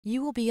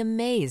You will be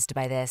amazed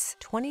by this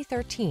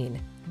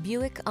 2013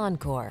 Buick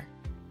Encore.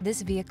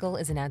 This vehicle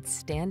is an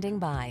outstanding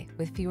buy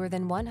with fewer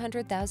than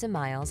 100,000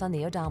 miles on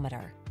the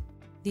odometer.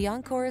 The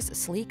Encore's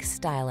sleek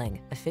styling,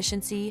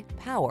 efficiency,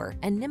 power,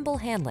 and nimble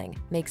handling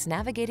makes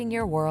navigating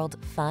your world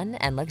fun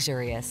and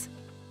luxurious.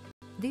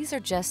 These are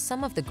just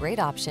some of the great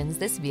options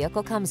this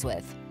vehicle comes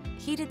with: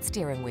 heated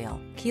steering wheel,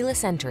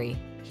 keyless entry,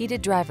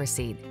 heated driver's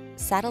seat,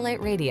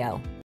 satellite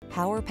radio,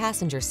 power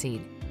passenger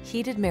seat,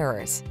 heated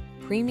mirrors,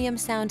 premium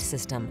sound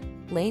system,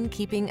 lane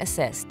keeping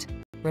assist,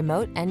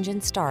 remote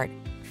engine start,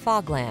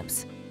 fog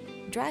lamps.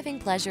 Driving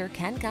pleasure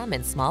can come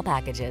in small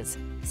packages.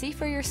 See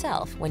for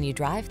yourself when you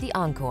drive the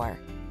Encore.